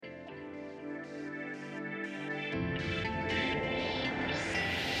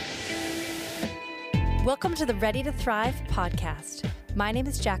Welcome to the Ready to Thrive podcast. My name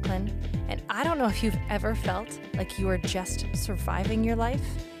is Jacqueline, and I don't know if you've ever felt like you are just surviving your life.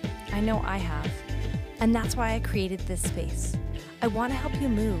 I know I have, and that's why I created this space. I want to help you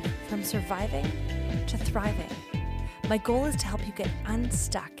move from surviving to thriving. My goal is to help you get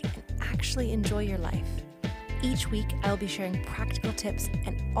unstuck and actually enjoy your life. Each week, I'll be sharing practical tips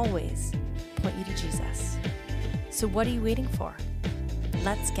and always point you to Jesus. So what are you waiting for?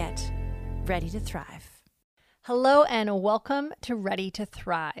 Let's get ready to thrive. Hello and welcome to Ready to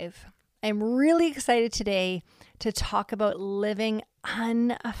Thrive. I'm really excited today to talk about living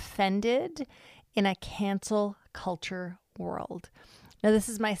unoffended in a cancel culture world. Now, this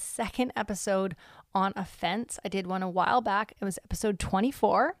is my second episode on offense. I did one a while back. It was episode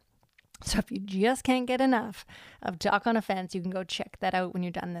 24. So if you just can't get enough of talk on offense, you can go check that out when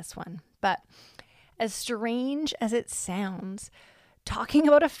you're done this one. But as strange as it sounds, talking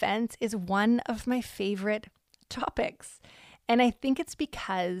about offense is one of my favorite topics. And I think it's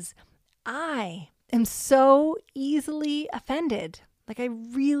because I am so easily offended. Like I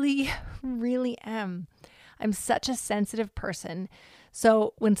really am. I'm such a sensitive person.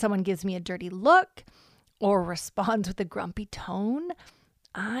 So when someone gives me a dirty look or responds with a grumpy tone,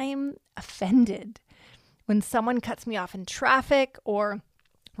 I'm offended. When someone cuts me off in traffic or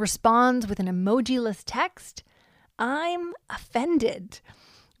responds with an emoji-less text, I'm offended.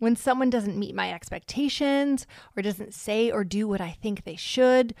 When someone doesn't meet my expectations or doesn't say or do what I think they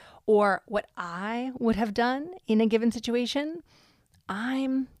should or what I would have done in a given situation,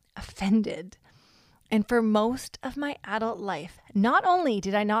 I'm offended. And for most of my adult life, not only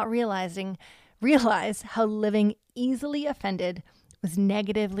did I not realize how living easily offended was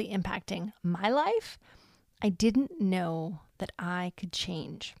negatively impacting my life, I didn't know that I could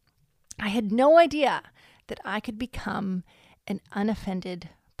change. I had no idea that I could become an unoffended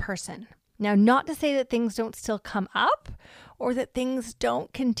person. Now, not to say that things don't still come up or that things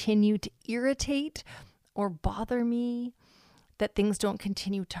don't continue to irritate or bother me, that things don't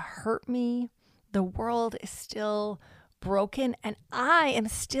continue to hurt me. The world is still broken and I am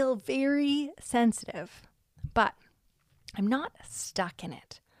still very sensitive, but I'm not stuck in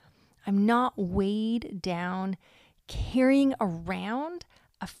it. I'm not weighed down carrying around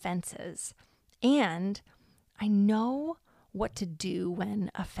offenses, and I know what to do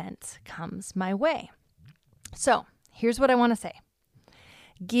when offense comes my way. So here's what I want to say.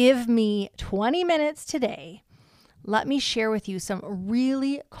 Give me 20 minutes today. Let me share with you some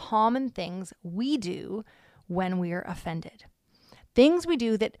really common things we do when we're offended. Things we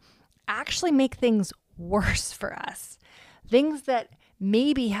do that actually make things worse for us. Things that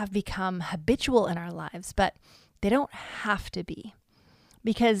maybe have become habitual in our lives, but they don't have to be.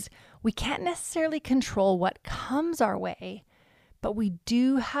 Because we can't necessarily control what comes our way, but we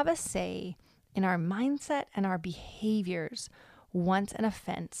do have a say in our mindset and our behaviors once an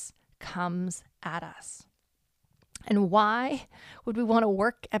offense comes at us. And why would we want to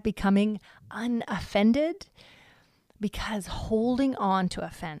work at becoming unoffended? Because holding on to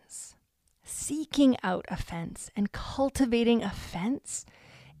offense, seeking out offense, and cultivating offense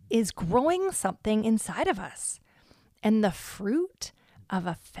is growing something inside of us. And the fruit of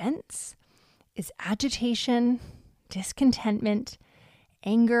offense is agitation, discontentment,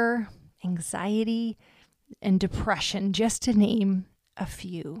 anger, anxiety, and depression, just to name a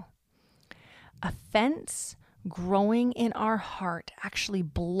few. Offense growing in our heart actually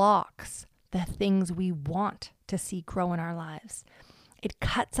blocks the things we want to see grow in our lives. It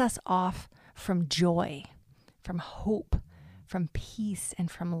cuts us off from joy, from hope, from peace,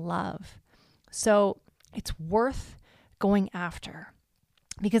 and from love. So it's worth going after,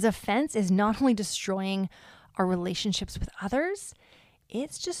 because offense is not only destroying our relationships with others,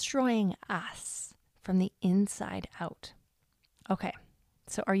 it's destroying us from the inside out. Okay,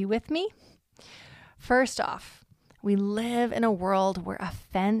 so are you with me? First off, we live in a world where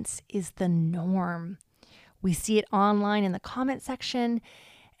offense is the norm. We see it online in the comment section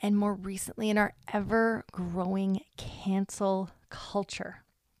and more recently in our ever-growing cancel culture.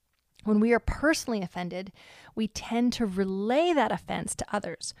 When we are personally offended, we tend to relay that offense to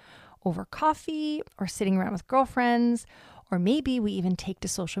others over coffee or sitting around with girlfriends, or maybe we even take to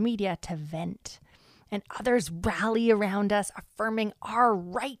social media to vent. And others rally around us, affirming our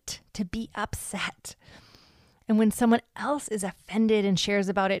right to be upset. And when someone else is offended and shares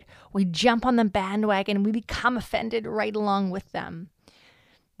about it, we jump on the bandwagon and we become offended right along with them.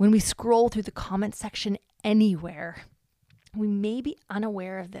 When we scroll through the comment section anywhere, we may be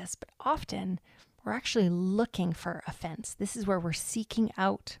unaware of this, but often we're actually looking for offense. This is where we're seeking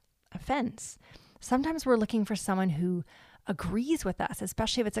out offense. Sometimes we're looking for someone who agrees with us,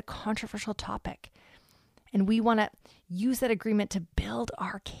 especially if it's a controversial topic. And we want to use that agreement to build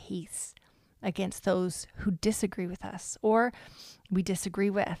our case against those who disagree with us or we disagree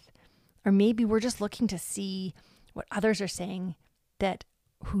with. Or maybe we're just looking to see what others are saying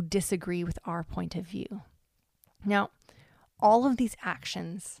who disagree with our point of view. Now, all of these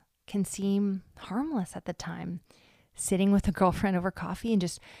actions can seem harmless at the time. Sitting with a girlfriend over coffee and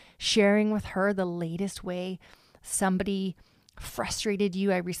just sharing with her the latest way somebody frustrated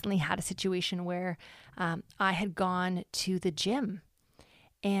you. I recently had a situation where I had gone to the gym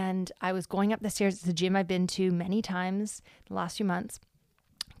and I was going up the stairs. It's a gym I've been to many times the last few months,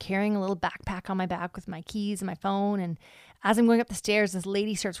 carrying a little backpack on my back with my keys and my phone. And as I'm going up the stairs, this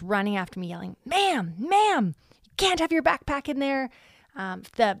lady starts running after me yelling, ma'am, you can't have your backpack in there.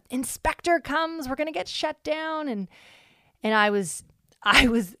 If the inspector comes, we're going to get shut down. And I was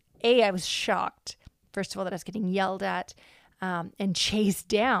shocked, first of all, that I was getting yelled at and chased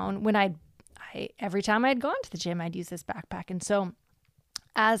down when every time I'd gone to the gym, I'd use this backpack. And so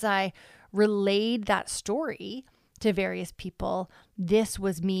as I relayed that story to various people, this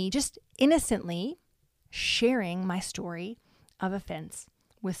was me just innocently sharing my story of offense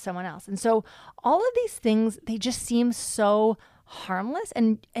with someone else. And so all of these things, they just seem so harmless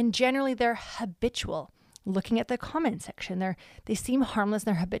and generally they're habitual. Looking at the comment section, they seem harmless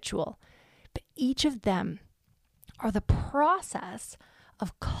and they're habitual. But each of them are the process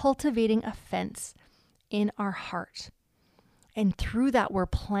of cultivating offense in our heart. And through that, we're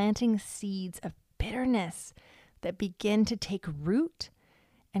planting seeds of bitterness that begin to take root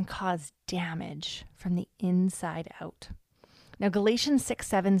and cause damage from the inside out. Now, Galatians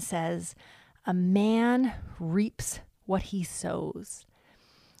 6:7 says, a man reaps what he sows.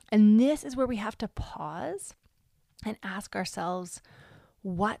 And this is where we have to pause and ask ourselves,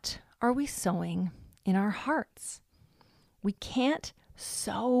 what are we sowing in our hearts? We can't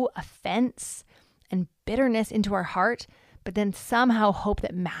sow offense and bitterness into our heart, but then somehow hope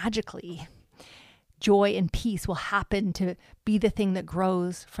that magically joy and peace will happen to be the thing that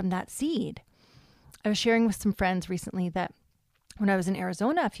grows from that seed. I was sharing with some friends recently that when I was in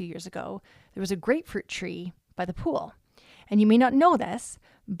Arizona a few years ago, there was a grapefruit tree by the pool. And you may not know this,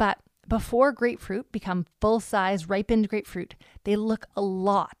 but before grapefruit become full-size ripened grapefruit, they look a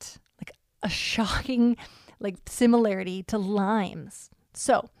lot like a shocking similarity to limes.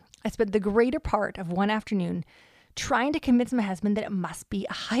 So I spent the greater part of one afternoon trying to convince my husband that it must be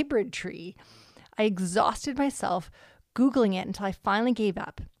a hybrid tree. I exhausted myself Googling it until I finally gave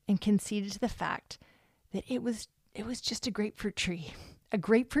up and conceded to the fact that it was just a grapefruit tree. A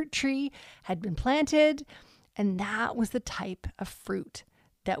grapefruit tree had been planted, and that was the type of fruit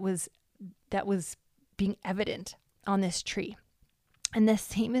that was being evident on this tree. And the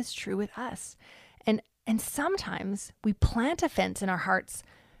same is true with us. And sometimes we plant offense in our hearts,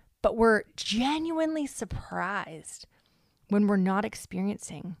 but we're genuinely surprised when we're not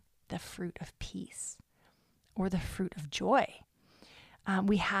experiencing the fruit of peace or the fruit of joy.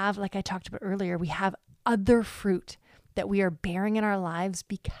 We have, like I talked about earlier, we have other fruit that we are bearing in our lives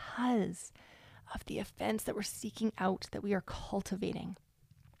because of the offense that we're seeking out, that we are cultivating.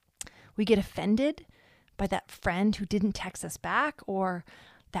 We get offended by that friend who didn't text us back or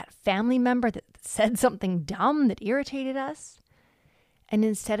that family member that said something dumb that irritated us. And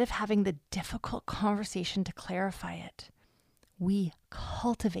instead of having the difficult conversation to clarify it, we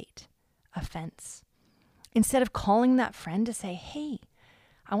cultivate offense. Instead of calling that friend to say, hey,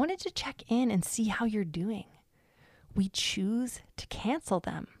 I wanted to check in and see how you're doing, we choose to cancel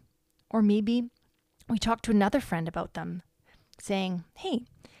them. Or maybe we talk to another friend about them saying, hey,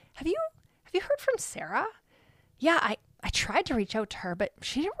 have you heard from Sarah? Yeah, I tried to reach out to her, but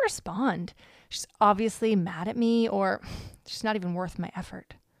she didn't respond. She's obviously mad at me, or she's not even worth my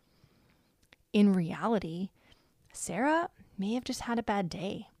effort. In reality, Sarah may have just had a bad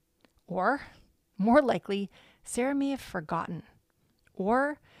day. Or, more likely, Sarah may have forgotten.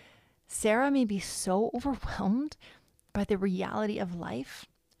 Or, Sarah may be so overwhelmed by the reality of life,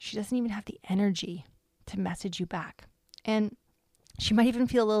 she doesn't even have the energy to message you back. And she might even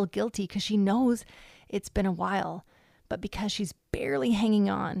feel a little guilty because she knows it's been a while, but because she's barely hanging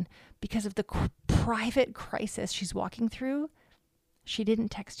on because of the private crisis she's walking through, she didn't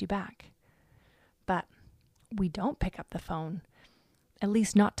text you back. But we don't pick up the phone, at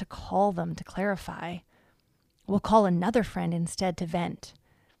least not to call them to clarify. We'll call another friend instead to vent,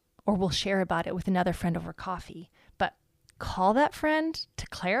 or we'll share about it with another friend over coffee. But call that friend to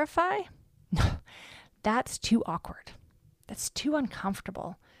clarify? No, that's too awkward. That's too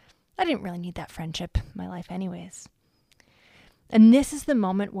uncomfortable. I didn't really need that friendship in my life anyways. And this is the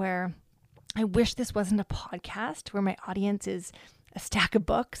moment where I wish this wasn't a podcast where my audience is a stack of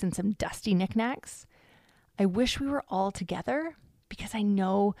books and some dusty knickknacks. I wish we were all together because I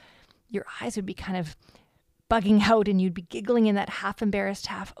know your eyes would be kind of bugging out and you'd be giggling in that half embarrassed,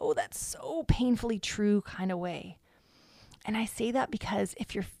 half, oh, that's so painfully true kind of way. And I say that because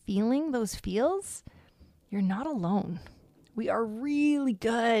if you're feeling those feels, you're not alone. We are really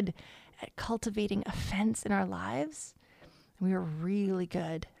good at cultivating offense in our lives. We are really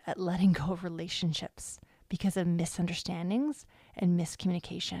good at letting go of relationships because of misunderstandings and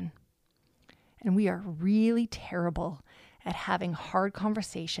miscommunication. And we are really terrible at having hard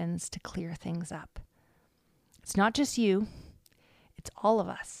conversations to clear things up. It's not just you, it's all of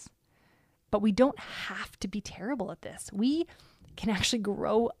us. But we don't have to be terrible at this. We can actually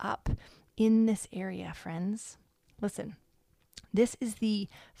grow up in this area, friends. Listen, this is the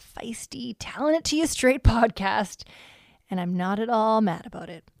Feisty Telling It to You Straight podcast, and I'm not at all mad about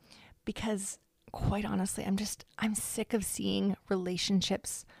it because, quite honestly, I'm sick of seeing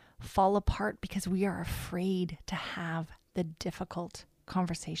relationships fall apart because we are afraid to have the difficult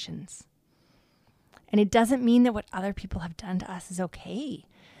conversations. And it doesn't mean that what other people have done to us is okay.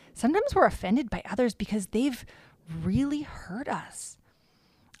 Sometimes we're offended by others because they've really hurt us.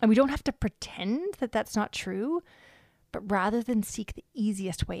 And we don't have to pretend that that's not true, but rather than seek the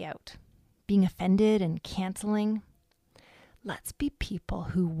easiest way out, being offended and canceling, let's be people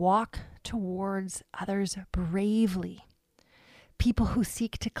who walk towards others bravely. People who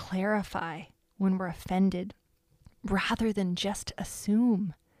seek to clarify when we're offended rather than just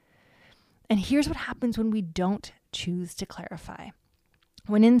assume. And here's what happens when we don't choose to clarify.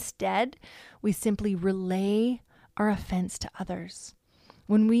 When instead we simply relay our offense to others.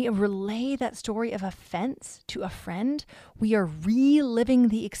 When we relay that story of offense to a friend, we are reliving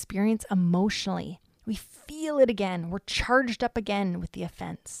the experience emotionally. We feel it again. We're charged up again with the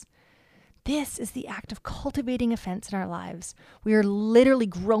offense. This is the act of cultivating offense in our lives. We are literally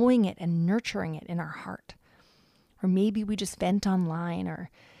growing it and nurturing it in our heart. Or maybe we just vent online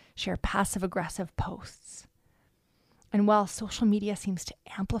or share passive-aggressive posts. And while social media seems to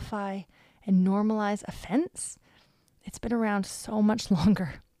amplify and normalize offense, it's been around so much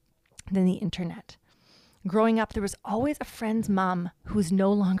longer than the internet. Growing up, there was always a friend's mom who was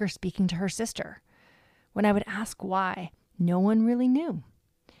no longer speaking to her sister. When I would ask why, no one really knew.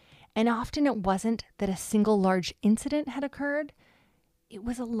 And often it wasn't that a single large incident had occurred. It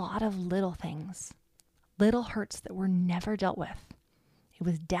was a lot of little things, little hurts that were never dealt with. It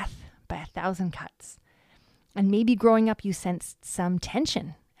was death by 1,000 cuts. And maybe growing up, you sensed some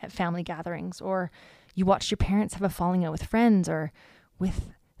tension at family gatherings, or you watched your parents have a falling out with friends or with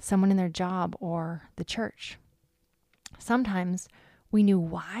someone in their job or the church. Sometimes we knew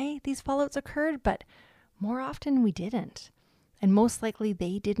why these fallouts occurred, but more often we didn't. And most likely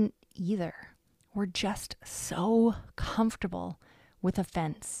they didn't either. We're just so comfortable with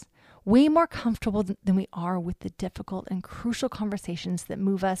offense. Way more comfortable than we are with the difficult and crucial conversations that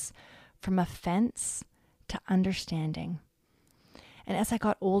move us from offense to understanding. And as I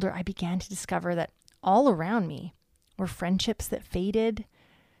got older, I began to discover that all around me were friendships that faded,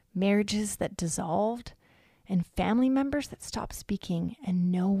 marriages that dissolved, and family members that stopped speaking,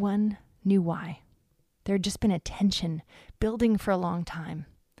 and no one knew why. There had just been a tension building for a long time.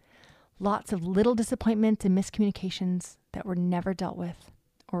 Lots of little disappointments and miscommunications that were never dealt with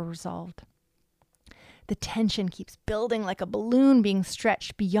or resolved. The tension keeps building like a balloon being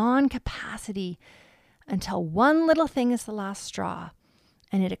stretched beyond capacity until one little thing is the last straw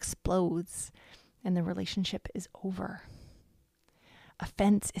and it explodes and the relationship is over.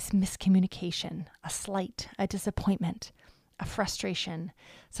 Offense is miscommunication, a slight, a disappointment, a frustration,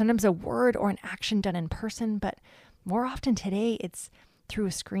 sometimes a word or an action done in person, but more often today it's through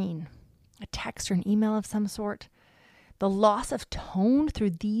a screen, a text or an email of some sort. The loss of tone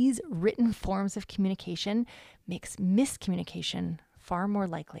through these written forms of communication makes miscommunication far more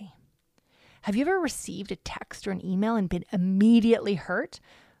likely. Have you ever received a text or an email and been immediately hurt,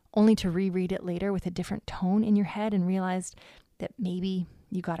 only to reread it later with a different tone in your head and realized that maybe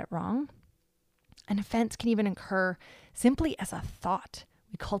you got it wrong? An offense can even occur simply as a thought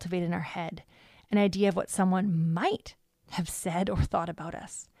we cultivate in our head, an idea of what someone might have said or thought about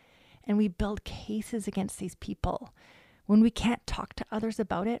us. And we build cases against these people. When we can't talk to others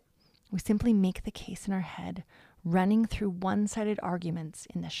about it, we simply make the case in our head, running through one-sided arguments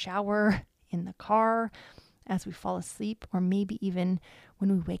in the shower, in the car, as we fall asleep, or maybe even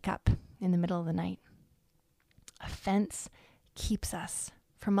when we wake up in the middle of the night. Offense keeps us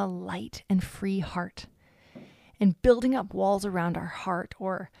from a light and free heart. And building up walls around our heart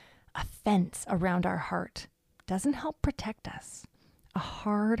or a fence around our heart doesn't help protect us. A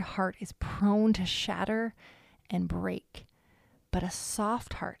hard heart is prone to shatter and break, but a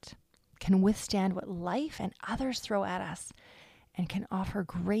soft heart can withstand what life and others throw at us and can offer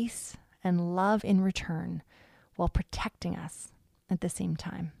grace and love in return while protecting us at the same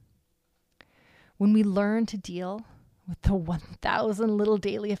time. When we learn to deal with the 1,000 little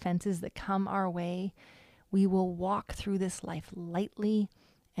daily offenses that come our way, we will walk through this life lightly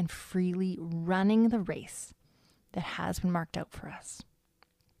and freely, running the race that has been marked out for us.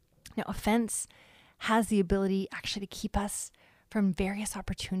 Now, offense has the ability actually to keep us from various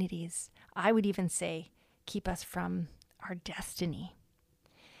opportunities. I would even say keep us from our destiny.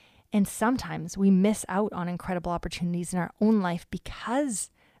 And sometimes we miss out on incredible opportunities in our own life because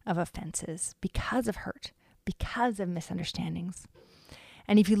of offenses, because of hurt, because of misunderstandings.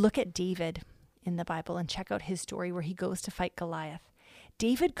 And if you look at David in the Bible and check out his story where he goes to fight Goliath,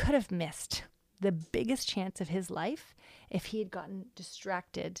 David could have missed the biggest chance of his life if he had gotten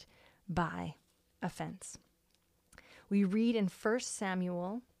distracted by offense. We read in 1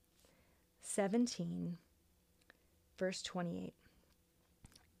 Samuel 17, verse 28.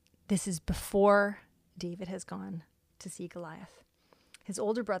 This is before David has gone to see Goliath. His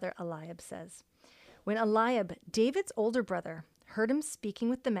older brother Eliab says, when Eliab, David's older brother, heard him speaking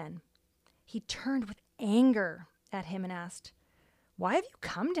with the men, he turned with anger at him and asked, why have you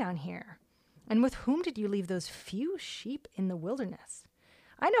come down here? And with whom did you leave those few sheep in the wilderness?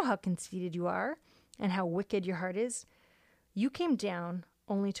 I know how conceited you are and how wicked your heart is. You came down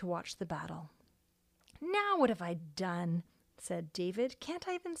only to watch the battle. Now what have I done? Said David. Can't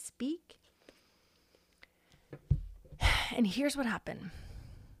I even speak? And here's what happened.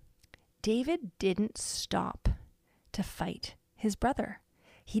 David didn't stop to fight his brother.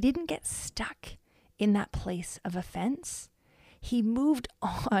 He didn't get stuck in that place of offense. He moved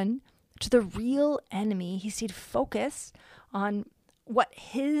on to the real enemy. He stayed focused on what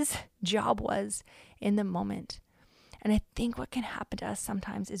his job was in the moment. And I think what can happen to us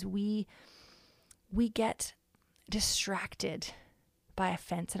sometimes is we get distracted by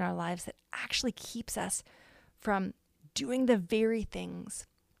offense in our lives that actually keeps us from doing the very things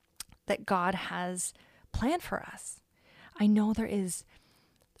that God has planned for us. I know there's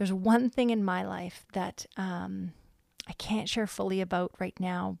one thing in my life that I can't share fully about right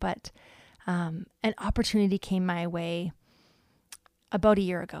now, but an opportunity came my way about a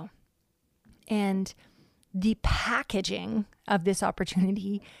year ago. And the packaging of this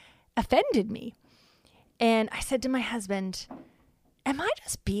opportunity offended me. And I said to my husband, am I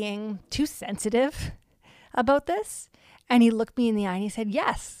just being too sensitive about this? And he looked me in the eye and he said,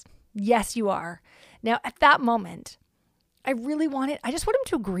 yes, you are. Now, at that moment, I just want him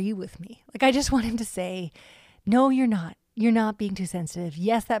to agree with me. Like, I just want him to say, no, you're not. You're not being too sensitive.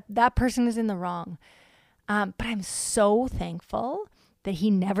 Yes, that person is in the wrong. But I'm so thankful that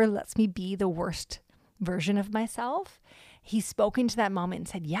he never lets me be the worst version of myself. He spoke into that moment and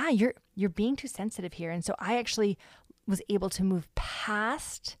said, yeah, you're being too sensitive here. And so I actually was able to move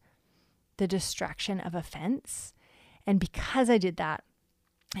past the distraction of offense. And because I did that,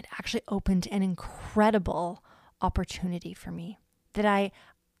 it actually opened an incredible opportunity for me that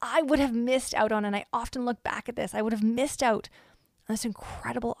I would have missed out on. And I often look back at this. I would have missed out on this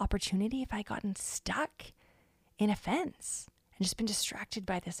incredible opportunity if I gotten stuck in offense and just been distracted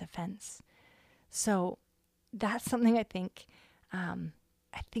by this offense. So that's something I think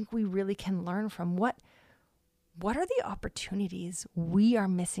we really can learn from. What are the opportunities we are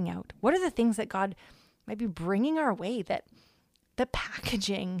missing out? What are the things that God might be bringing our way that the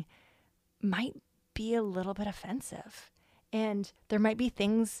packaging might be a little bit offensive? And there might be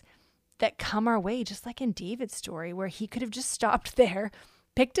things that come our way, just like in David's story, where he could have just stopped there,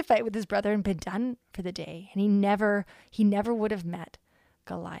 picked a fight with his brother and been done for the day. And he never would have met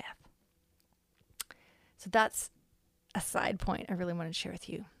Goliath. So that's a side point I really wanted to share with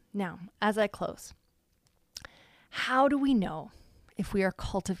you. Now, as I close, how do we know if we are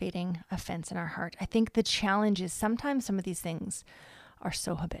cultivating offense in our heart? I think the challenge is sometimes some of these things are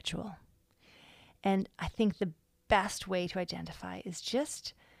so habitual. And I think the best way to identify is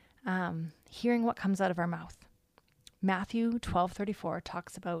just hearing what comes out of our mouth. Matthew 12:34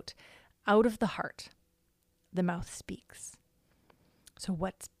 talks about out of the heart, the mouth speaks. So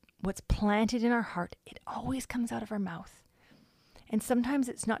what's planted in our heart, it always comes out of our mouth. And sometimes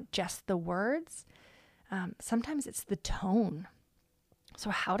it's not just the words. Sometimes it's the tone. So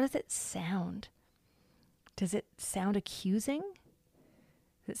how does it sound? Does it sound accusing?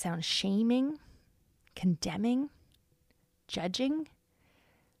 Does it sound shaming, condemning, judging?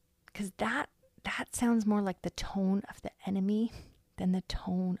 Because that sounds more like the tone of the enemy than the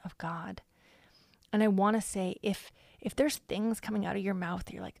tone of God. And I want to say, if there's things coming out of your mouth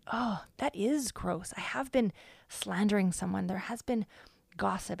that you're like, oh, that is gross. I have been slandering someone. There has been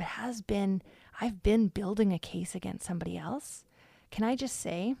gossip. I've been building a case against somebody else. Can I just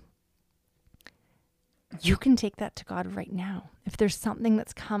say, you can take that to God right now. If there's something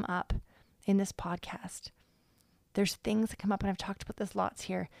that's come up in this podcast, there's things that come up, and I've talked about this lots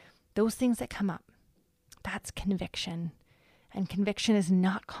here. Those things that come up, that's conviction. And conviction is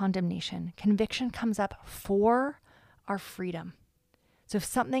not condemnation. Conviction comes up for our freedom. So if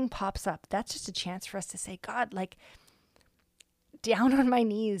something pops up, that's just a chance for us to say, God, like, down on my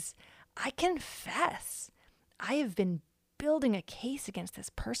knees, I confess I have been building a case against this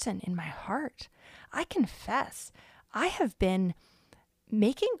person in my heart. I confess I have been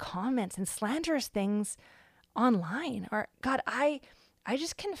making comments and slanderous things online. Or God, I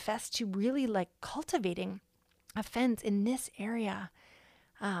just confess to really like cultivating offense in this area.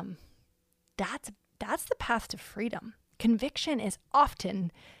 That's the path to freedom. Conviction is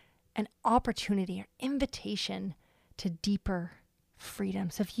often an opportunity or invitation to deeper freedom.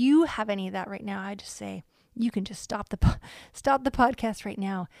 So if you have any of that right now, I just say you can just stop the podcast right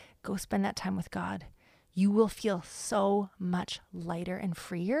now. Go spend that time with God. You will feel so much lighter and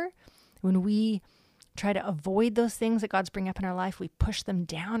freer when we try to avoid those things that God's bringing up in our life. We push them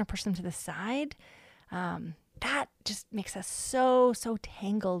down or push them to the side. That just makes us so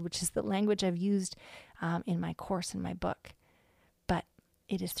tangled, which is the language I've used in my course, in my book. But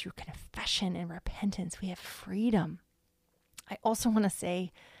it is through confession and repentance we have freedom. I also want to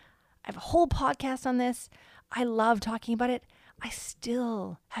say, I have a whole podcast on this. I love talking about it. I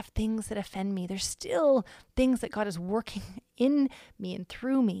still have things that offend me. There's still things that God is working in me and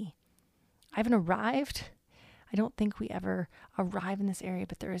through me. I haven't arrived. I don't think we ever arrive in this area,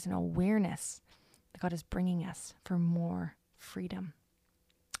 but there is an awareness that God is bringing us for more freedom.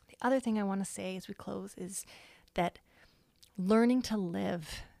 The other thing I want to say as we close is that learning to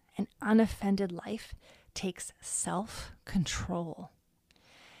live an unoffended life takes self-control.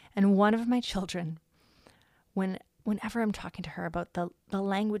 And one of my children, whenever I'm talking to her about the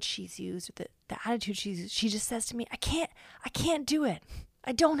language she's used, or the attitude she's used, she just says to me, I can't do it.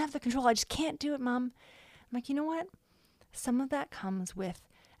 I don't have the control. I just can't do it, Mom. I'm like, you know what? Some of that comes with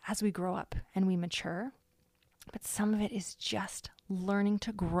as we grow up and we mature, but some of it is just learning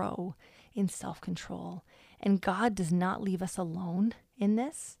to grow in self-control. And God does not leave us alone in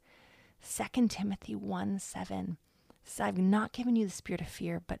this. 2 Timothy 1:7 says, I've not given you the spirit of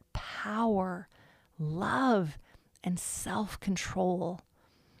fear, but power, love, and self-control.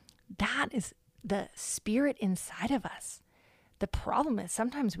 That is the spirit inside of us. The problem is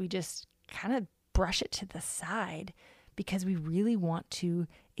sometimes we just kind of brush it to the side because we really want to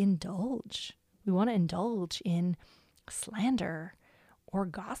indulge. We want to indulge in slander or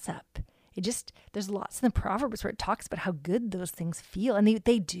gossip. There's lots in the Proverbs where it talks about how good those things feel, and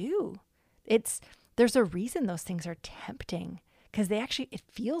they do. There's a reason those things are tempting, because it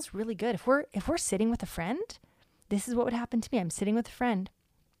feels really good. If we're sitting with a friend, this is what would happen to me. I'm sitting with a friend,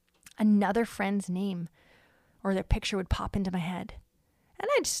 another friend's name or their picture would pop into my head, and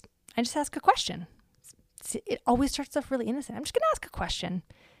I just ask a question. It always starts off really innocent. I'm just going to ask a question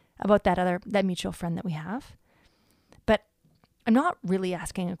about that mutual friend that we have, but I'm not really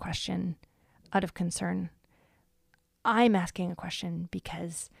asking a question out of concern. I'm asking a question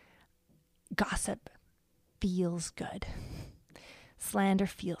because gossip feels good. Slander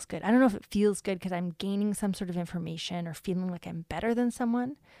feels good. I don't know if it feels good because I'm gaining some sort of information or feeling like I'm better than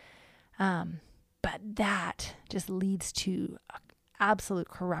someone. But that just leads to absolute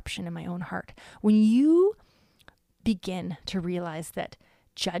corruption in my own heart. When you begin to realize that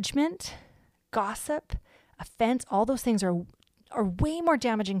judgment, gossip, offense, all those things are way more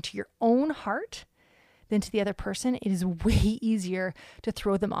damaging to your own heart than to the other person, it is way easier to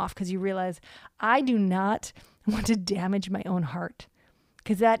throw them off because you realize I do not want to damage my own heart,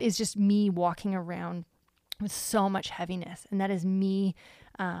 because that is just me walking around with so much heaviness, and that is me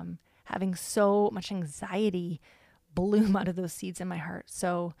having so much anxiety bloom out of those seeds in my heart.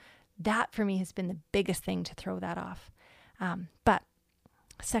 So that for me has been the biggest thing to throw that off. But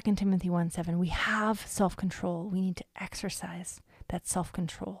 2 Timothy 1:7, we have self-control. We need to exercise that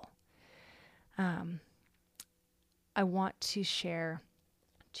self-control. I want to share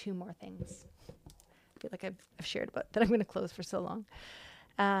 2 more things. I feel like I've shared about that. I'm going to close for so long.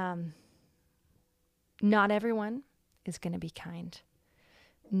 Not everyone is going to be kind.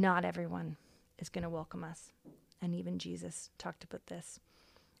 Not everyone is going to welcome us. And even Jesus talked about this.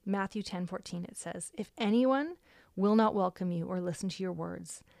 Matthew 10:14, it says, if anyone will not welcome you or listen to your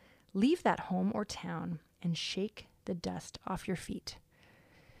words, leave that home or town and shake the dust off your feet.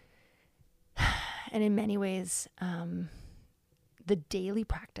 And in many ways, the daily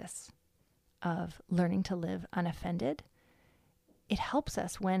practice of learning to live unoffended, it helps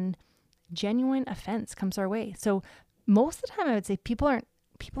us when genuine offense comes our way. So most of the time I would say people are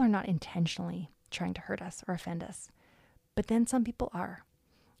not intentionally trying to hurt us or offend us, but then some people are.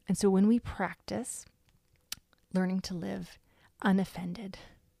 And so when we practice learning to live unoffended,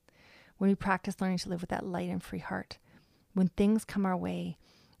 when we practice learning to live with that light and free heart, when things come our way,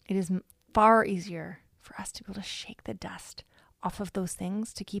 it is far easier for us to be able to shake the dust off of those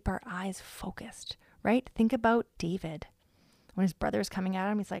things to keep our eyes focused, right? Think about David. When his brother is coming at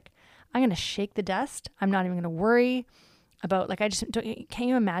him, he's like, I'm going to shake the dust. I'm not even going to worry about, can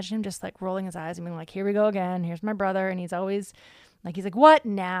you imagine him just like rolling his eyes and being like, here we go again. Here's my brother. And he's always he's like, what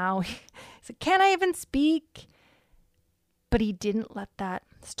now? He's like, can I even speak? But he didn't let that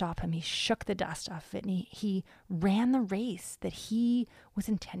stop him. He shook the dust off of it, and he ran the race that he was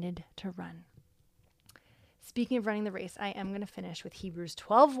intended to run. Speaking of running the race, I am going to finish with Hebrews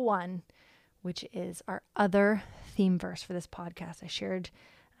 12:1, which is our other theme verse for this podcast. I shared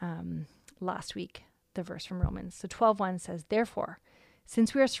last week the verse from Romans. So 12:1 says, therefore,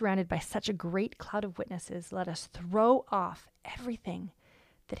 since we are surrounded by such a great cloud of witnesses, let us throw off everything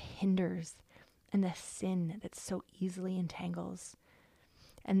that hinders and the sin that so easily entangles.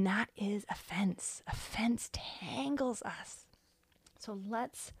 And that is offense. Offense tangles us. So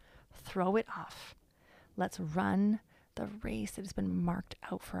let's throw it off. Let's run the race that has been marked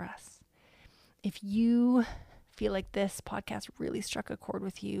out for us. If you feel like this podcast really struck a chord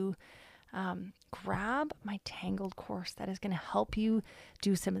with you, grab my Tangled course. That is going to help you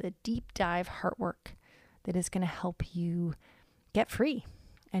do some of the deep dive heart work that is going to help you get free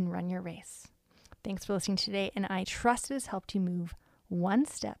and run your race. Thanks for listening today, and I trust it has helped you move one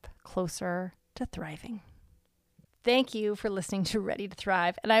step closer to thriving. Thank you for listening to Ready to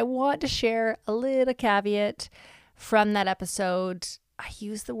Thrive, and I want to share a little caveat from that episode. I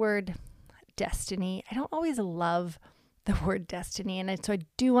use the word destiny. I don't always love the word destiny, and so I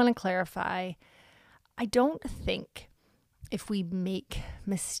do want to clarify. I don't think if we make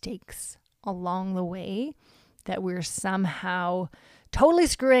mistakes along the way that we're somehow totally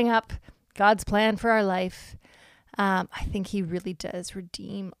screwing up God's plan for our life. I think he really does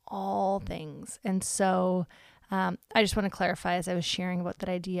redeem all things. And so I just want to clarify, as I was sharing about that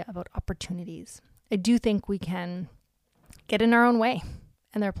idea about opportunities, I do think we can get in our own way,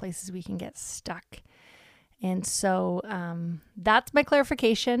 and there are places we can get stuck. And so that's my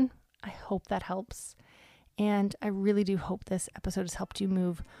clarification. I hope that helps. And I really do hope this episode has helped you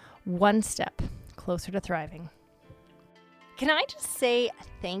move one step closer to thriving. Can I just say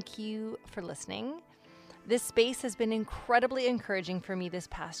thank you for listening? This space has been incredibly encouraging for me this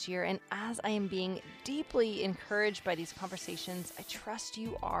past year, and as I am being deeply encouraged by these conversations, I trust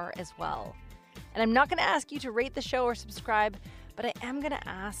you are as well. And I'm not going to ask you to rate the show or subscribe, but I am going to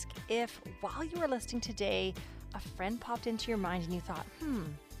ask if, while you were listening today, a friend popped into your mind and you thought,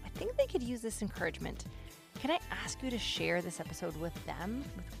 I think they could use this encouragement. Can I ask you to share this episode with them,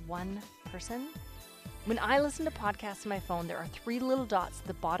 with one person? When I listen to podcasts on my phone, there are 3 little dots at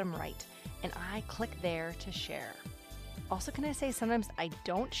the bottom right, and I click there to share. Also, can I say sometimes I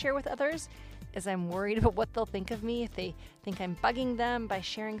don't share with others as I'm worried about what they'll think of me if they think I'm bugging them by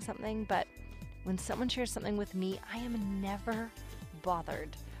sharing something. But when someone shares something with me, I am never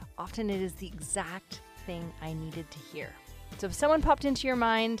bothered. Often it is the exact thing I needed to hear. So if someone popped into your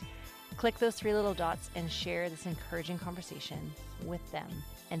mind, click those 3 little dots and share this encouraging conversation with them.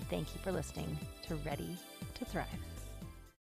 And thank you for listening to Ready to Thrive.